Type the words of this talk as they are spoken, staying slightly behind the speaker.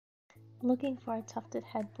Looking for a tufted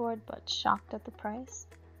headboard but shocked at the price?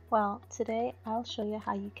 Well, today I'll show you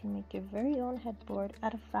how you can make your very own headboard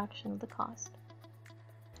at a fraction of the cost.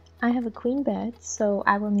 I have a queen bed, so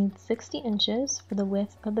I will need 60 inches for the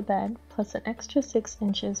width of the bed, plus an extra 6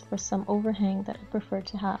 inches for some overhang that I prefer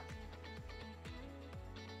to have.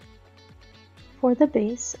 For the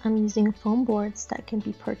base, I'm using foam boards that can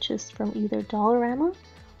be purchased from either Dollarama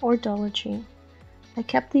or Dollar Tree. I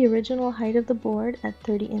kept the original height of the board at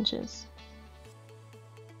 30 inches.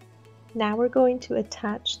 Now we're going to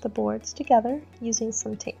attach the boards together using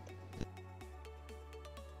some tape.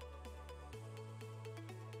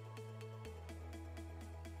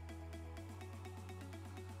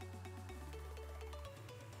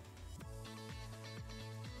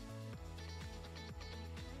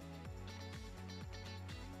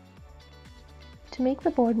 To make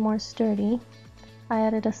the board more sturdy, I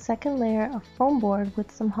added a second layer of foam board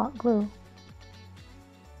with some hot glue.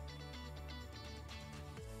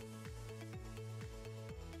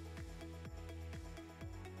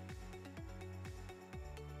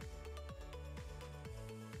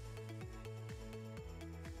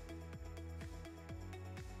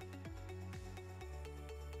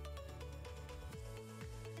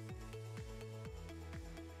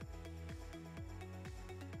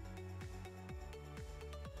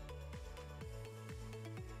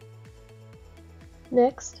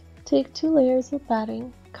 Next, take 2 layers of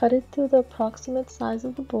batting, cut it to the approximate size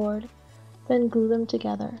of the board, then glue them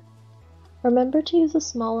together. Remember to use a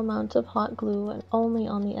small amount of hot glue and only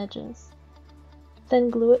on the edges. Then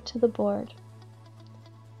glue it to the board.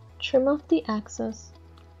 Trim off the excess.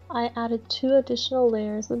 I added 2 additional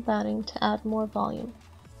layers of batting to add more volume.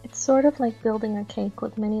 It's sort of like building a cake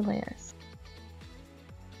with many layers.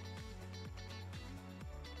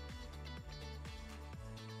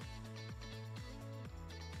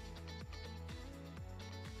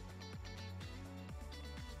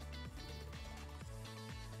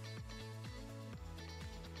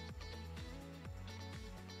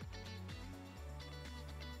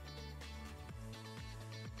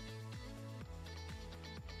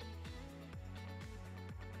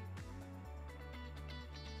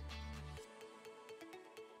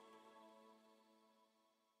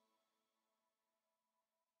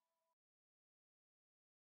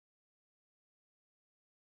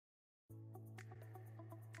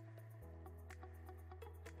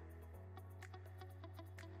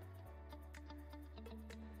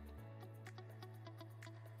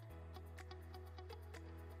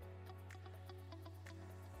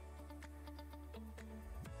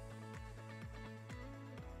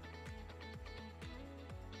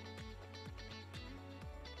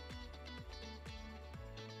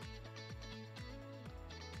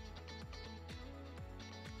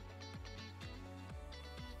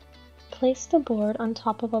 Place the board on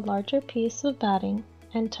top of a larger piece of batting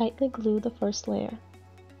and tightly glue the first layer.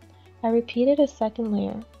 I repeated a second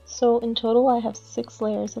layer, so in total I have 6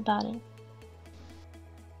 layers of batting.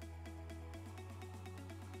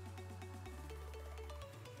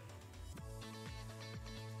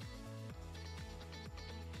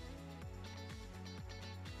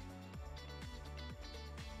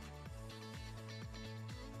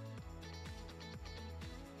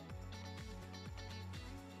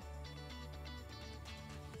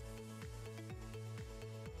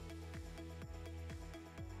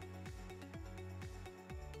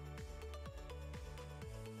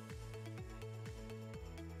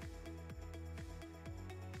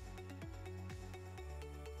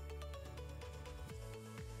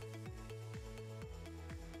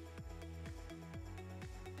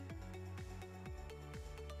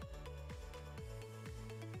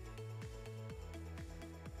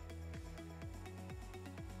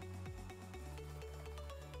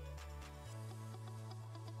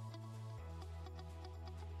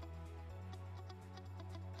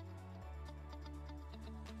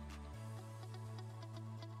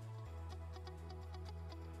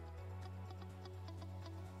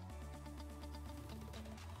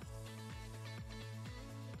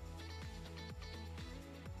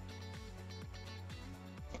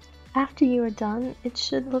 After you are done, it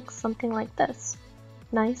should look something like this.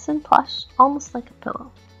 Nice and plush, almost like a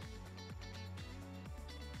pillow.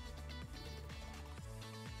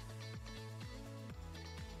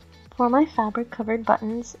 For my fabric covered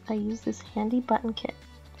buttons, I use this handy button kit.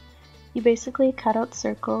 You basically cut out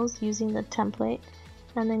circles using the template,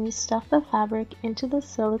 and then you stuff the fabric into the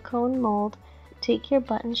silicone mold, take your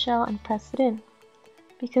button shell and press it in.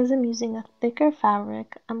 Because I'm using a thicker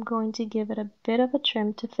fabric, I'm going to give it a bit of a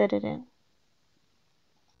trim to fit it in.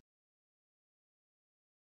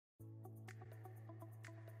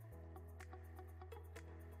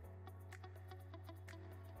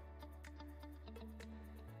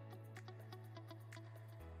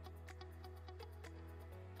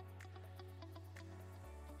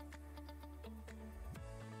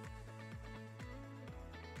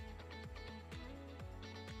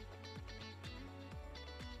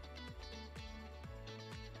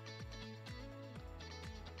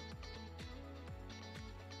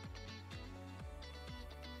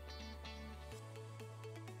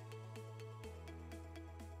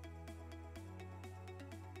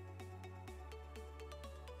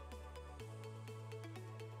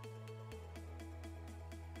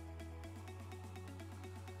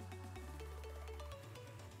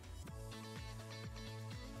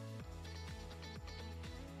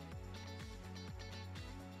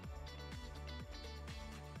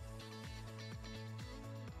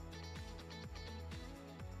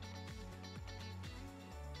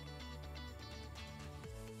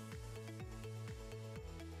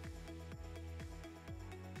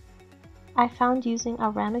 I found using a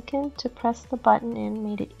ramekin to press the button in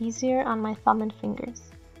made it easier on my thumb and fingers.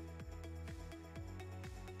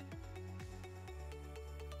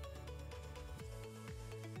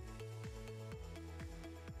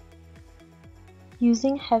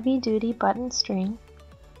 Using heavy-duty button string,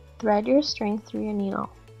 thread your string through your needle,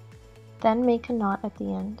 then make a knot at the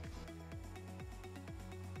end.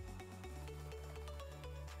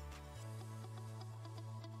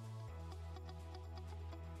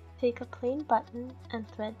 Take a plain button and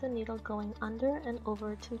thread the needle going under and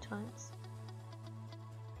over 2 times.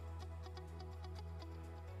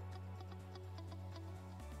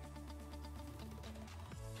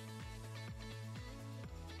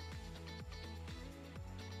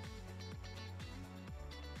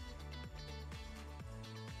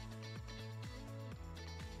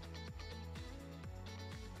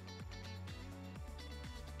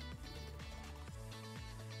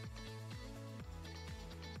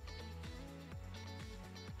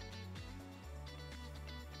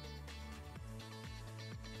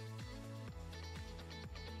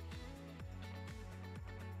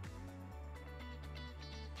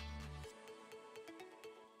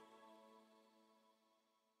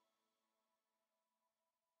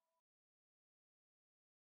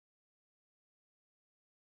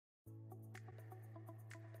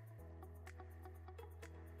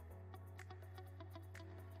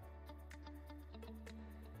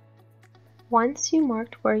 Once you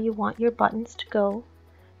marked where you want your buttons to go,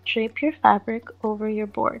 drape your fabric over your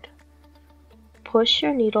board. Push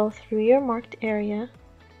your needle through your marked area,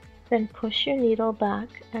 then push your needle back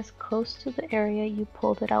as close to the area you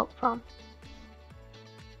pulled it out from.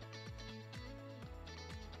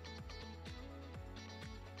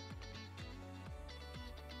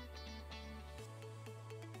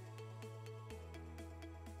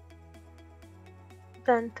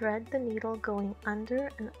 Then thread the needle going under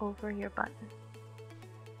and over your button.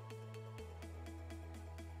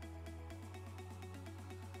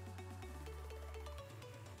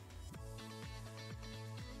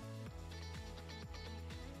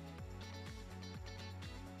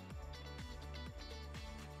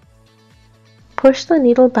 Push the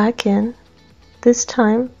needle back in. This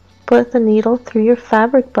time, put the needle through your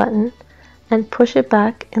fabric button and push it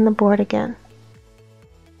back in the board again.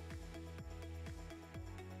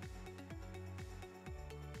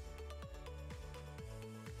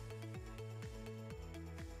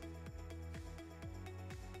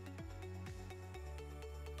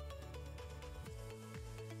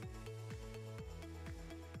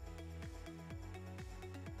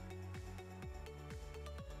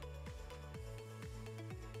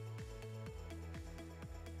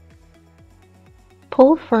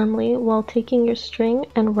 Pull firmly while taking your string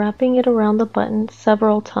and wrapping it around the button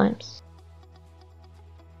several times.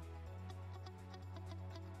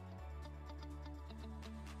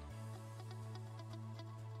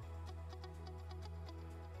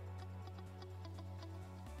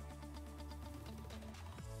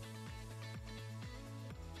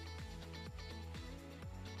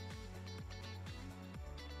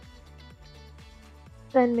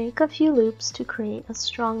 Then make a few loops to create a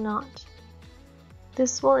strong knot.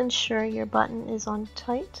 This will ensure your button is on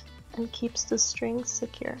tight and keeps the string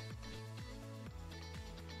secure.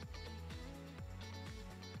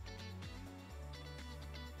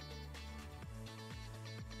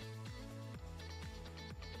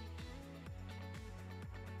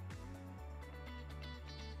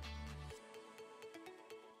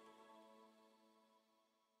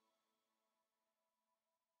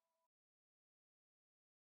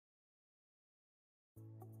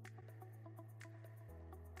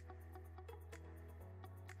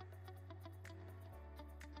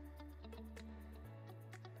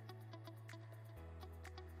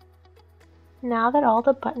 Now that all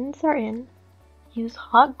the buttons are in, use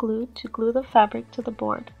hot glue to glue the fabric to the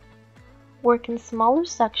board. Work in smaller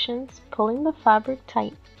sections, pulling the fabric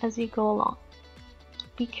tight as you go along.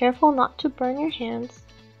 Be careful not to burn your hands.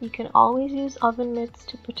 You can always use oven mitts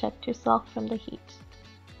to protect yourself from the heat.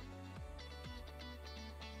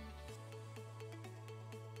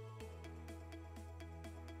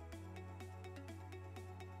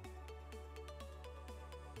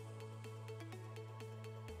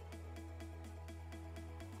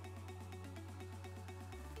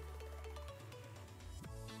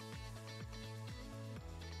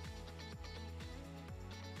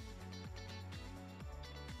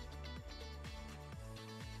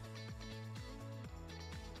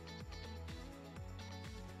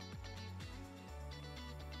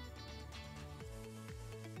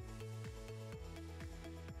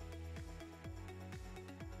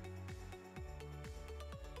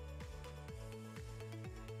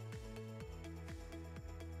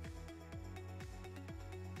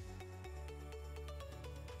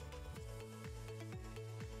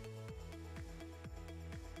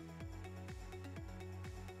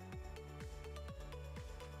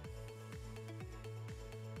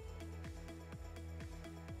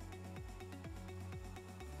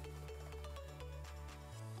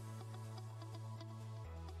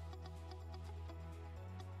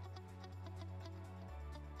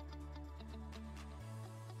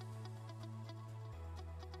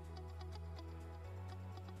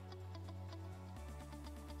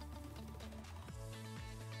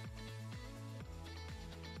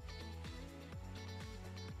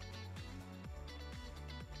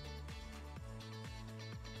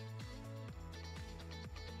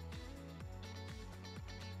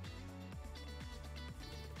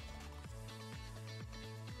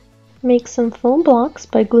 Make some foam blocks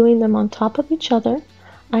by gluing them on top of each other.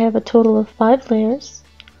 I have a total of 5 layers.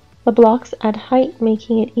 The blocks add height,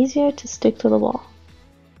 making it easier to stick to the wall.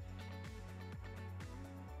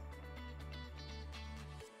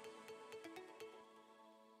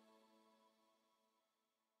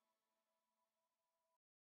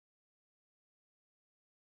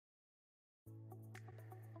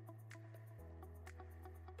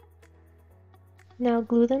 Now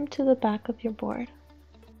glue them to the back of your board.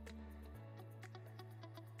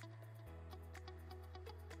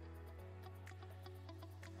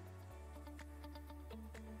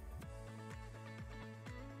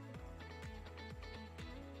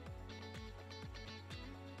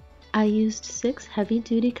 I used 6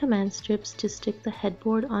 heavy-duty command strips to stick the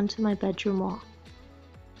headboard onto my bedroom wall.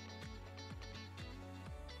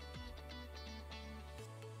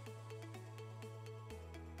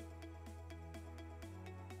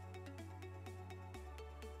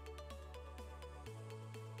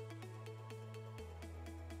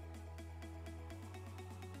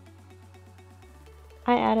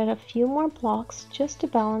 I added a few more blocks just to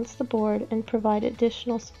balance the board and provide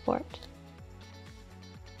additional support.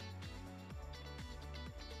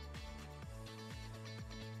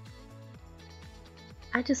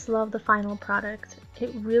 I just love the final product.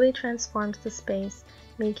 It really transforms the space,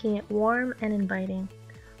 making it warm and inviting.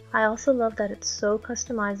 I also love that it's so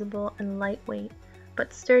customizable and lightweight,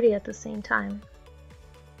 but sturdy at the same time.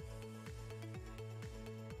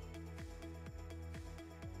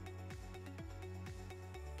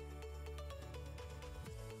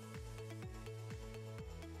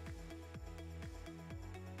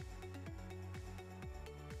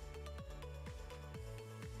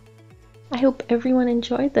 I hope everyone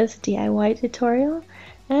enjoyed this DIY tutorial,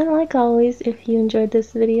 and like always, if you enjoyed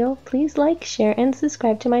this video, please like, share, and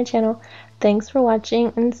subscribe to my channel. Thanks for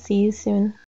watching, and see you soon.